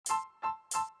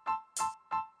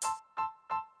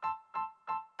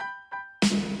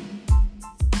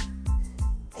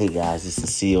Hey guys, this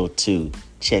is CO2.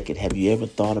 Check it. Have you ever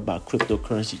thought about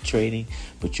cryptocurrency trading,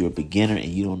 but you're a beginner and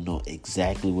you don't know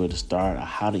exactly where to start or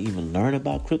how to even learn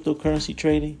about cryptocurrency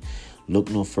trading?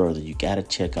 Look no further. You got to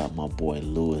check out my boy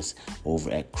Lewis over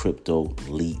at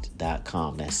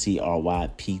CryptoLeet.com. That's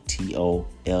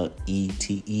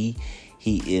CryptoLete.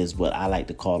 He is what I like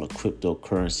to call a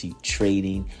cryptocurrency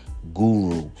trading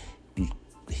guru.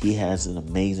 He has an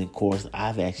amazing course.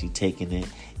 I've actually taken it.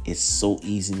 It's so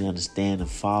easy to understand and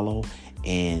follow.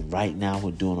 And right now we're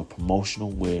doing a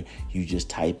promotional where you just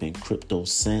type in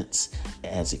CryptoCents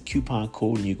as a coupon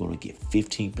code and you're going to get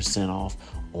 15% off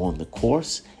on the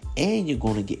course. And you're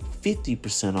going to get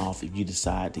 50% off if you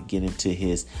decide to get into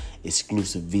his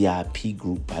exclusive VIP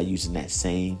group by using that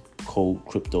same code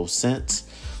CryptoCents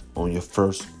on your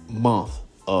first month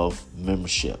of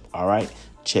membership. All right,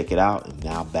 check it out. And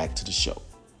now back to the show.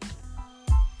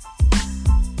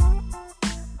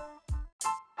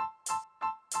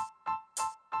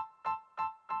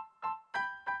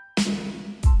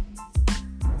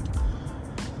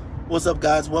 What's up,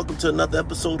 guys? Welcome to another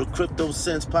episode of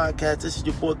CryptoCents Podcast. This is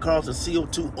your boy Carlton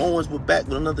CO2 Owens. We're back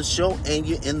with another show, and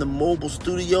you're in the mobile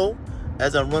studio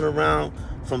as I run around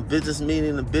from business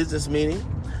meeting to business meeting.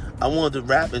 I wanted to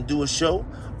rap and do a show.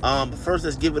 But first,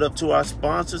 let's give it up to our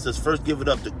sponsors. Let's first give it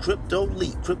up to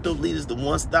CryptoLeet. CryptoLeet is the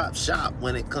one-stop shop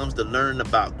when it comes to learning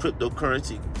about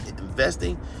cryptocurrency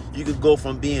investing. You could go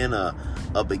from being a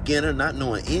beginner, not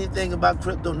knowing anything about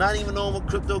crypto, not even knowing what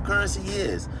cryptocurrency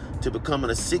is, to becoming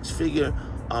a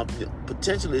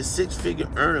potentially a six-figure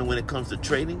earner when it comes to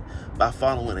trading by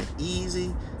following an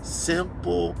easy,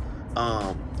 simple,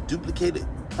 duplicated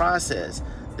process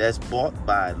that's bought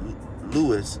by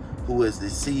Lewis, who is the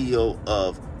CEO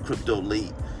of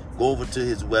CryptoLeet. Go over to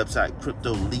his website,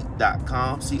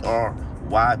 CryptoLeet.com,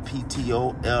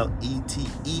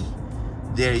 CryptoLete.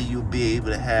 There you'll be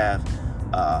able to have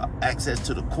access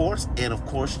to the course, and of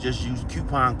course just use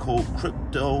coupon code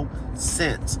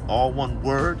CryptoCents, all one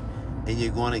word, and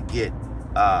you're going to get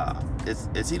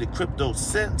it's either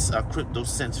CryptoCents or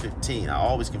CryptoCents 15. I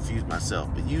always confuse myself,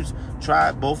 but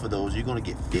try both of those. You're going to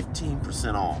get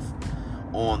 15% off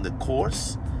on the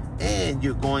course, and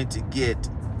you're going to get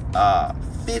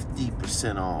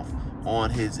 50% off on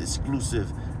his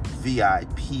exclusive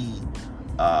VIP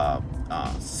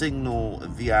Signal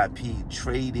VIP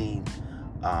trading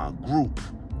group,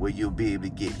 where you'll be able to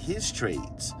get his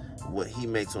trades, what he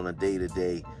makes on a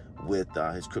day-to-day with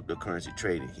his cryptocurrency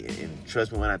trading here. And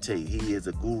trust me when I tell you, he is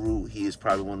a guru. He is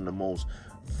probably one of the most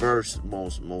versed,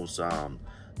 most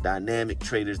dynamic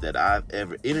traders that I've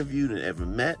ever interviewed and ever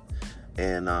met.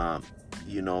 And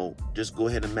just go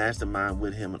ahead and mastermind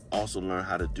with him and also learn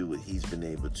how to do what he's been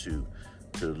able to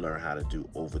learn how to do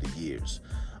over the years.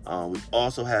 We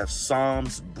also have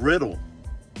Psalms Brittle.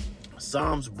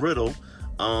 Psalms Brittle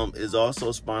is also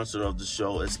a sponsor of the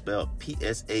show. It's spelled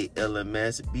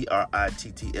PSALMS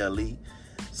BRITTLE.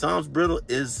 Psalms Brittle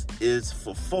is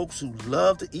for folks who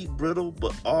love to eat brittle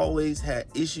but always had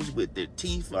issues with their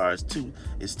teeth, or it's too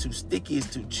sticky,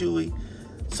 it's too chewy.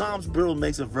 Psalms Brittle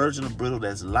makes a version of brittle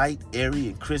that's light, airy,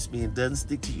 and crispy and doesn't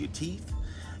stick to your teeth.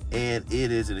 And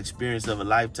it is an experience of a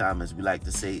lifetime, as we like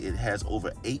to say. It has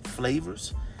over 8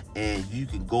 flavors. And you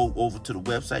can go over to the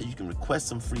website. You can request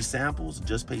some free samples and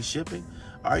just pay shipping.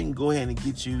 Or you can go ahead and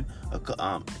get you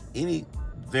any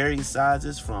varying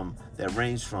sizes that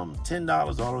range from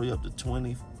 $10 all the way up to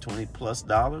 $20 plus.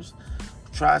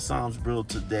 Try Psalms Brittle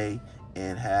today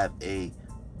and have a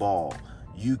ball.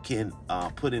 You can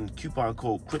put in coupon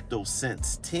code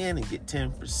CryptoCents10 and get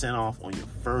 10% off on your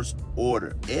first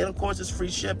order. And of course, it's free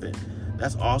shipping.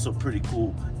 That's also pretty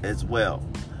cool as well.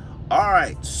 All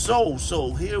right, so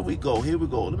here we go.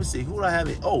 Let me see, who do I have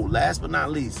it? Oh, last but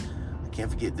not least, I can't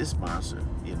forget this sponsor.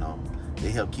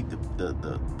 They help keep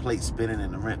the plate spinning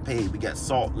and the rent paid. We got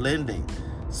Salt Lending.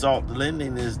 Salt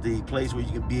Lending is the place where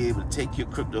you can be able to take your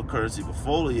cryptocurrency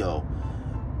portfolio,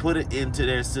 put it into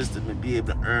their system, and be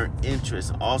able to earn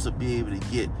interest, and also be able to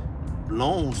get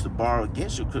loans to borrow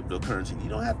against your cryptocurrency. You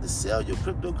don't have to sell your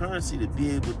cryptocurrency to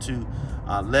be able to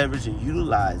leverage and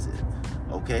utilize it.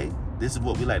 Okay, this is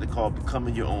what we like to call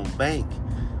becoming your own bank.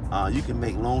 You can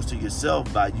make loans to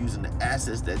yourself by using the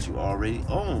assets that you already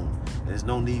own. There's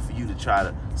no need for you to try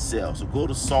to sell. So go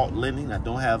to Salt Lending. I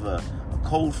don't have a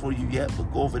code for you yet,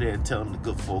 but go over there and tell them the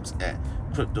good folks at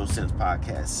CryptoCents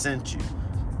Podcast sent you.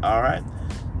 All right.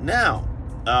 Now,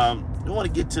 we want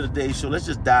to get to today's show. Let's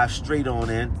just dive straight on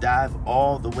in, dive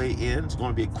all the way in. It's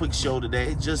going to be a quick show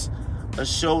today, just a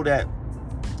show that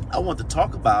I want to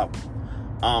talk about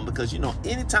because,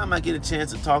 anytime I get a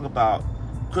chance to talk about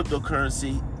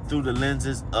cryptocurrency through the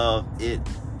lenses of it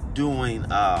doing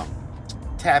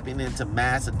tapping into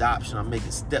mass adoption. I'm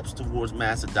making steps towards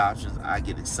mass adoption. I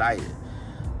get excited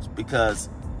because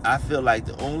I feel like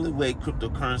the only way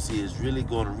cryptocurrency is really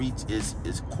going to reach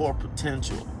its core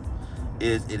potential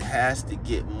is it has to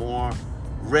get more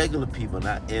regular people.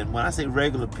 And when I say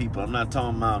regular people, I'm not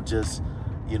talking about just,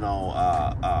 you know,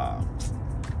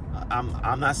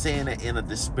 I'm not saying it in a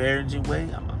disparaging way.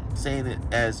 I'm saying it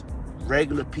as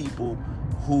regular people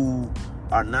who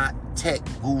are not tech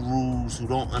gurus, who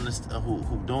don't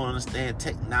understand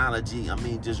technology. I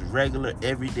mean, just regular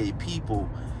everyday people.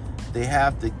 They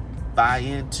have to buy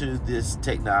into this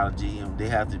technology, and they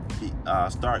have to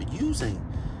start using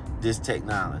this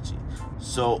technology.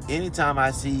 So anytime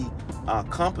I see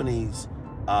companies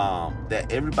that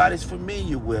everybody's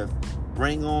familiar with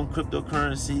bring on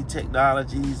cryptocurrency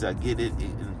technologies, I get it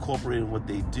incorporated in what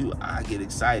they do, I get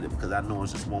excited because I know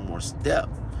it's just one more step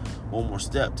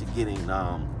to getting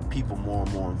people more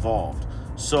and more involved.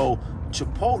 So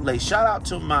Chipotle, shout out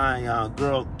to my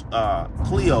girl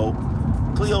Cleo.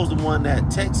 Cleo's the one that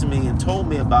texted me and told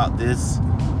me about this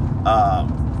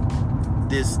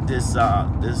this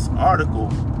article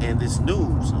and this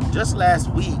news. Just last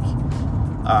week,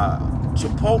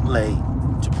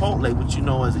 Chipotle, which you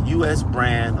know is a U.S.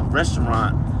 brand, a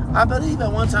restaurant. I believe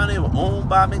at one time they were owned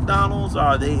by McDonald's,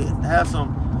 or they have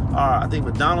some. I think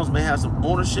McDonald's may have some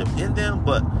ownership in them,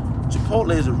 but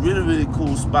Chipotle is a really, really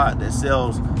cool spot that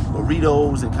sells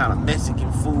burritos and kind of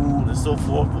Mexican food and so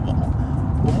forth,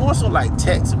 but more so like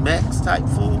Tex-Mex type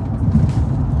food.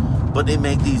 But they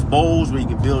make these bowls where you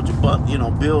can build your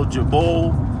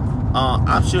bowl.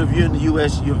 I'm sure if you're in the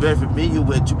U.S., you're very familiar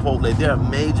with Chipotle. They're a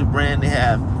major brand. They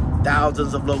have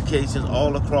thousands of locations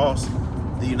all across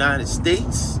the United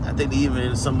States. I think even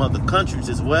in some other countries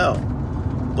as well.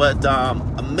 But a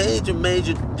major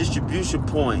distribution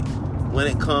point when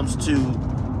it comes to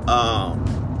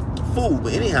food.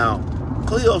 But anyhow,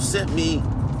 Cleo sent me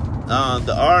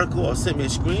the article, or sent me a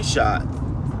screenshot.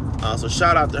 So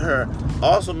shout out to her.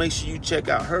 Also, make sure you check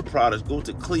out her products. Go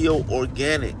to Cleo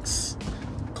Organics.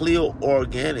 Cleo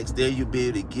Organics. There you'll be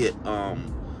able to get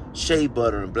shea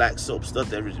butter and black soap, stuff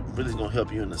that really is going to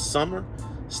help you in the summer.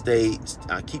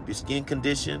 Keep your skin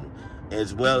conditioned,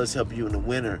 as well as help you in the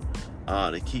winter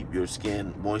to keep your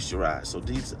skin moisturized. So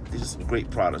these are some great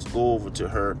products. Go over to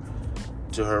her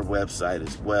website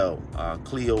as well,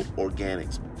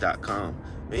 CleoOrganics.com.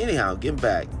 But anyhow, getting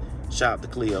back, shout out to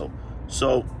Cleo.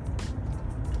 So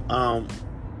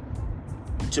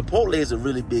Chipotle is a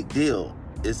really big deal.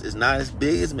 It's not as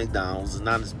big as McDonald's. It's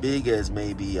not as big as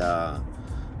maybe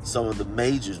some of the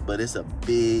majors, but it's a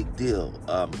big deal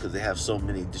because they have so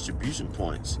many distribution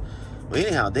points. But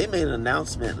anyhow, they made an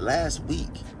announcement last week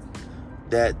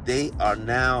that they are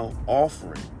now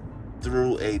offering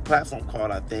through a platform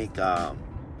called, I think, Flexa,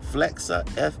 Flexa.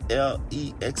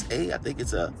 I think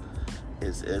it's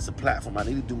a platform. I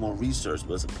need to do more research,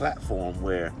 but it's a platform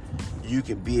where you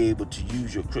can be able to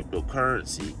use your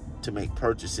cryptocurrency to make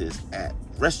purchases at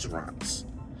restaurants.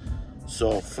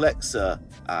 So Flexa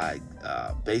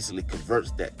basically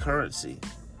converts that currency.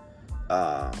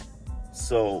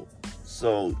 So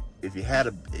if you got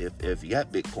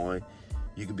Bitcoin,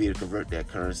 you can be able to convert that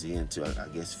currency into, I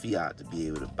guess, fiat to be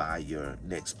able to buy your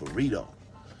next burrito.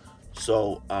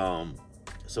 So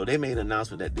they made an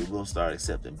announcement that they will start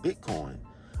accepting Bitcoin,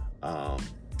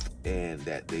 and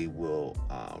that they will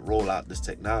roll out this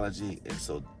technology. And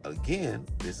so again,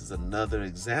 this is another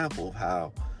example of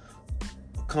how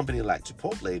a company like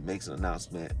Chipotle makes an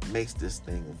announcement, makes this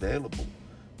thing available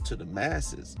to the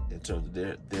masses in terms of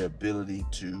their ability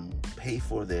to pay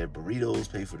for their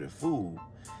burritos, pay for their food.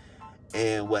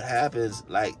 And what happens,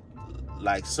 like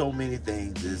so many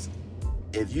things, is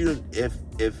if you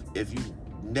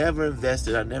never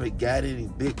invested or never got any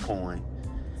Bitcoin,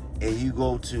 and you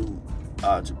go to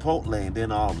Chipotle, and then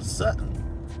all of a sudden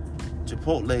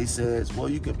Chipotle says, well,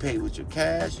 you can pay with your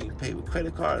cash, you can pay with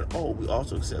credit card. Oh, we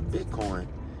also accept Bitcoin.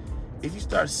 If you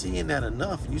start seeing that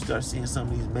enough, and you start seeing some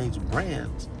of these major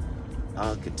brands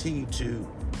continue to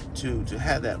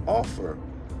have that offer,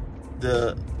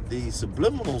 the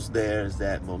subliminals there is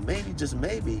that, well, maybe, just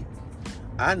maybe,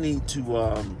 I need to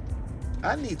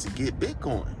get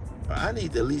Bitcoin, or I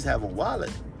need to at least have a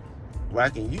wallet where I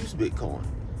can use Bitcoin.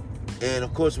 And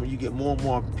of course, when you get more and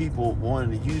more people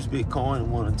wanting to use Bitcoin and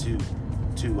wanting to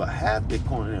have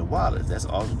Bitcoin in their wallets, that's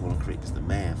also going to create this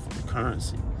demand for the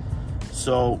currency.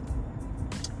 So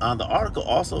the article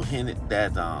also hinted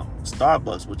that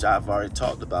Starbucks, which I've already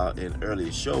talked about in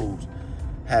earlier shows,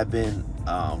 have been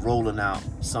rolling out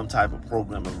some type of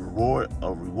program, a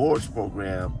rewards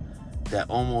program that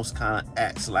almost kind of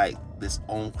acts like this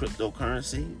own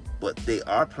cryptocurrency. But they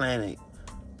are planning,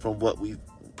 from what we've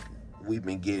we've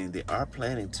been getting, they are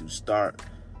planning to start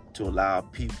to allow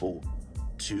people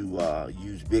to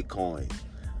use Bitcoin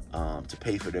to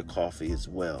pay for their coffee as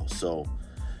well. So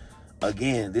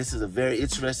again, this is a very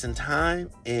interesting time,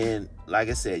 and like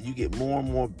I said, you get more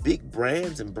and more big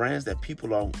brands and brands that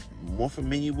people are more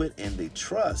familiar with and they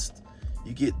trust.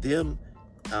 You get them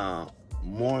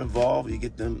more involved. You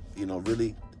get them,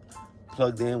 really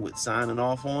plugged in with signing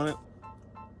off on it.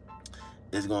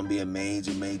 It's going to be a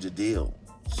major deal.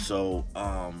 So,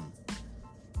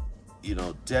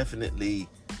 definitely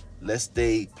let's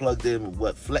stay plugged in with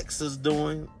what Flexa's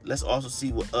doing. Let's also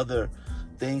see what other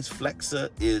things Flexa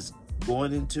is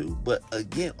going into. But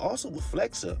again, also with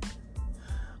Flexa,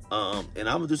 and I'm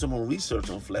gonna do some more research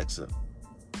on Flexa.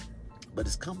 But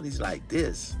it's companies like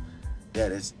this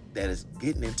that is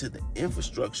getting into the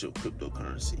infrastructure of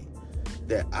cryptocurrency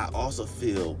that I also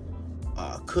feel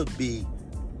could be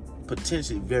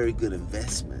potentially very good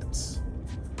investments.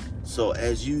 So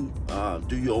as you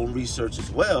do your own research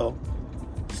as well,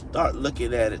 start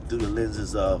looking at it through the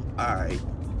lenses of, all right,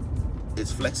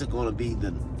 is Flexa going to be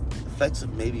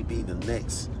Flexa maybe be the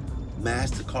next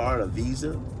MasterCard or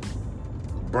Visa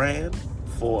brand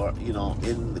for,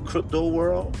 in the crypto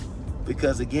world?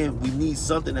 Because again, we need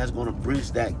something that's going to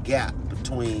bridge that gap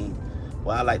between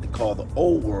what I like to call the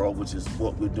old world, which is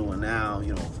what we're doing now,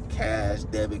 cash,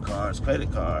 debit cards,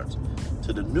 credit cards,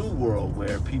 to the new world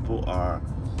where people are,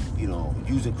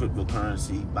 using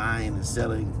cryptocurrency, buying and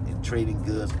selling and trading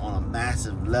goods on a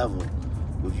massive level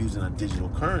with using a digital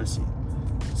currency.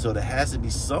 So there has to be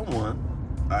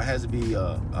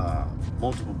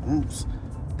multiple groups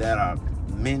that are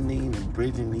mending and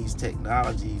bridging these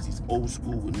technologies, these old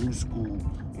school with new school,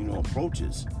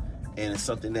 approaches. And it's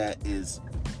something that is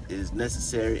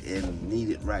necessary and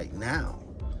needed right now.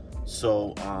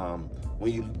 So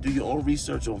when you do your own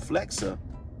research on Flexa,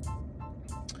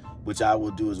 which I will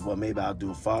do as well, maybe I'll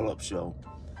do a follow-up show,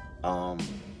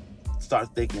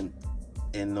 start thinking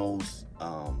in those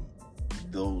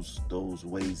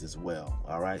ways as well.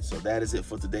 All right, so that is it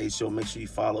for today's show. Make sure you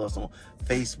follow us on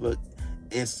Facebook,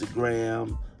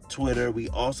 Instagram, Twitter. We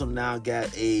also now got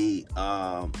a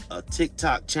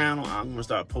TikTok channel. I'm gonna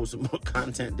start posting more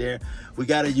content there. We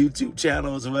got a YouTube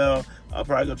channel as well. I'm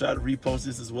probably gonna try to repost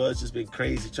this as well. It's just been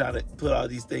crazy trying to put all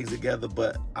these things together,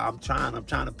 but I'm trying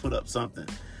to put up something.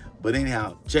 But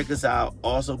anyhow, check us out.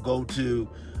 Also go to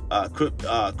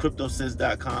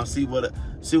CryptoSense.com.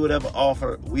 See whatever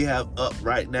offer we have up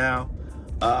right now.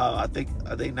 I think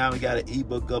now we got an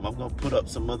ebook up. I'm gonna put up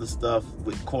some other stuff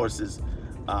with courses.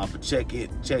 But check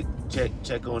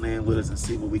on in with us and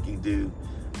see what we can do.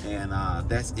 And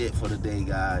that's it for today,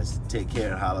 guys. Take care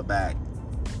and holla back.